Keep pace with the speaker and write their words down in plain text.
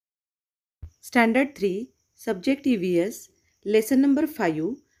Standard 3, Subject EVS, Lesson number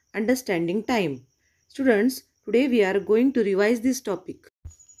 5, Understanding Time. Students, today we are going to revise this topic.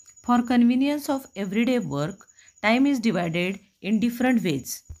 For convenience of everyday work, time is divided in different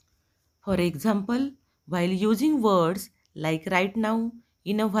ways. For example, while using words like right now,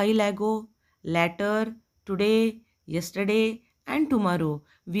 in a while ago, later, today, yesterday, and tomorrow,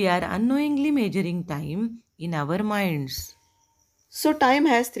 we are unknowingly measuring time in our minds. So, time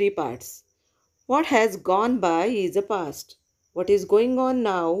has three parts. What has gone by is the past. What is going on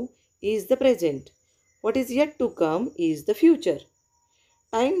now is the present. What is yet to come is the future.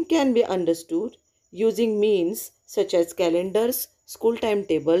 Time can be understood using means such as calendars, school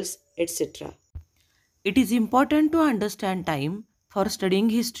timetables, etc. It is important to understand time for studying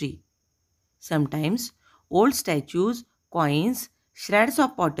history. Sometimes old statues, coins, shreds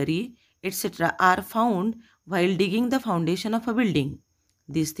of pottery, etc. are found while digging the foundation of a building.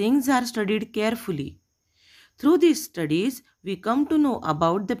 These things are studied carefully. Through these studies, we come to know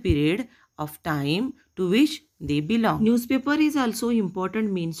about the period of time to which they belong. Newspaper is also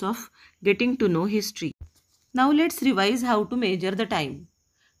important means of getting to know history. Now let's revise how to measure the time.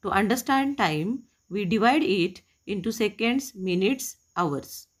 To understand time, we divide it into seconds, minutes,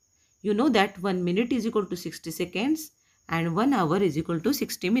 hours. You know that 1 minute is equal to 60 seconds and 1 hour is equal to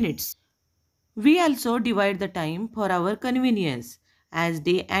 60 minutes. We also divide the time for our convenience as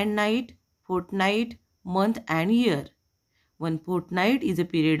day and night, fortnight, month and year. One fortnight is a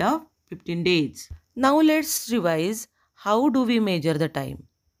period of 15 days. Now let's revise how do we measure the time.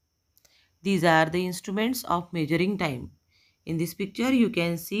 These are the instruments of measuring time. In this picture you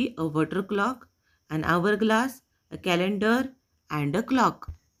can see a water clock, an hourglass, a calendar and a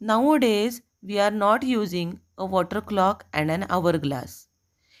clock. Nowadays we are not using a water clock and an hourglass.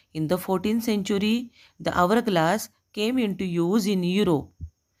 In the 14th century, the hourglass came into use in Europe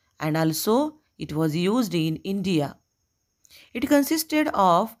and also it was used in India. It consisted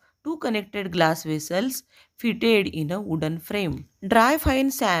of two connected glass vessels fitted in a wooden frame. Dry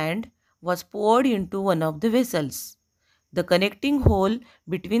fine sand was poured into one of the vessels. The connecting hole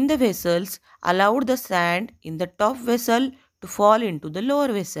between the vessels allowed the sand in the top vessel to fall into the lower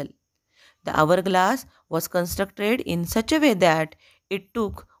vessel. The hourglass was constructed in such a way that it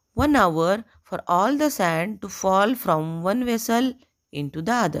took 1 hour for all the sand to fall from one vessel into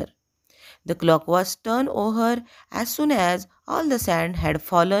the other. The clock was turned over as soon as all the sand had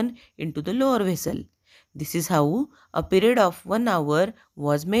fallen into the lower vessel. This is how a period of 1 hour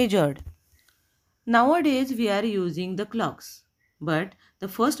was measured. Nowadays we are using the clocks, but the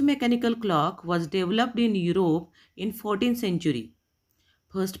first mechanical clock was developed in Europe in 14th century.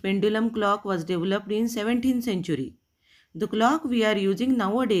 First pendulum clock was developed in 17th century. The clock we are using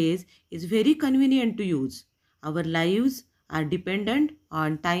nowadays is very convenient to use. Our lives are dependent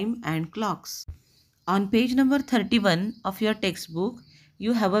on time and clocks. On page number 31 of your textbook,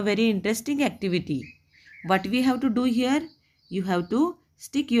 you have a very interesting activity. What we have to do here? You have to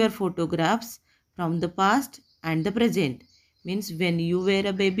stick your photographs from the past and the present. Means when you were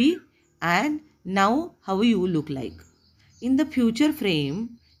a baby and now how you look like. In the future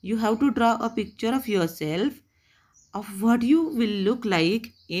frame, you have to draw a picture of yourself of what you will look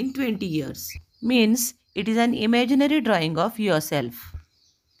like in 20 years. Means it is an imaginary drawing of yourself.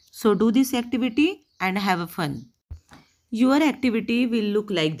 So do this activity and have fun. Your activity will look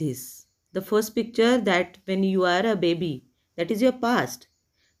like this. The first picture that when you are a baby, that is your past.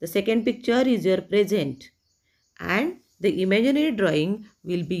 The second picture is your present. And the imaginary drawing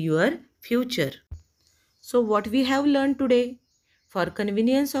will be your future. So what we have learned today? For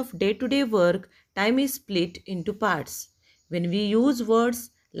convenience of day-to-day work, time is split into parts. When we use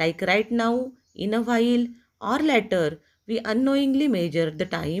words like right now, in a while or later, we unknowingly measure the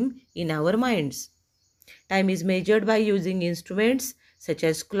time in our minds. Time is measured by using instruments such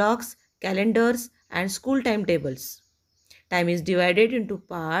as clocks, calendars and school timetables. Time is divided into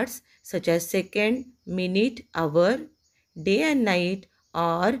parts such as second, minute, hour, day and night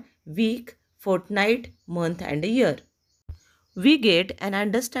or week, fortnight, month and a year. We get an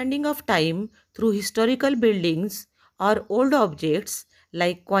understanding of time through historical buildings or old objects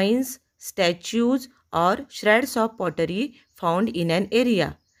like coins, statues or shreds of pottery found in an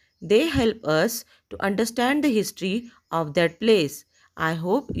area. They help us to understand the history of that place. I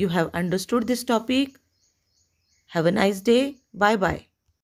hope you have understood this topic. Have a nice day. Bye bye.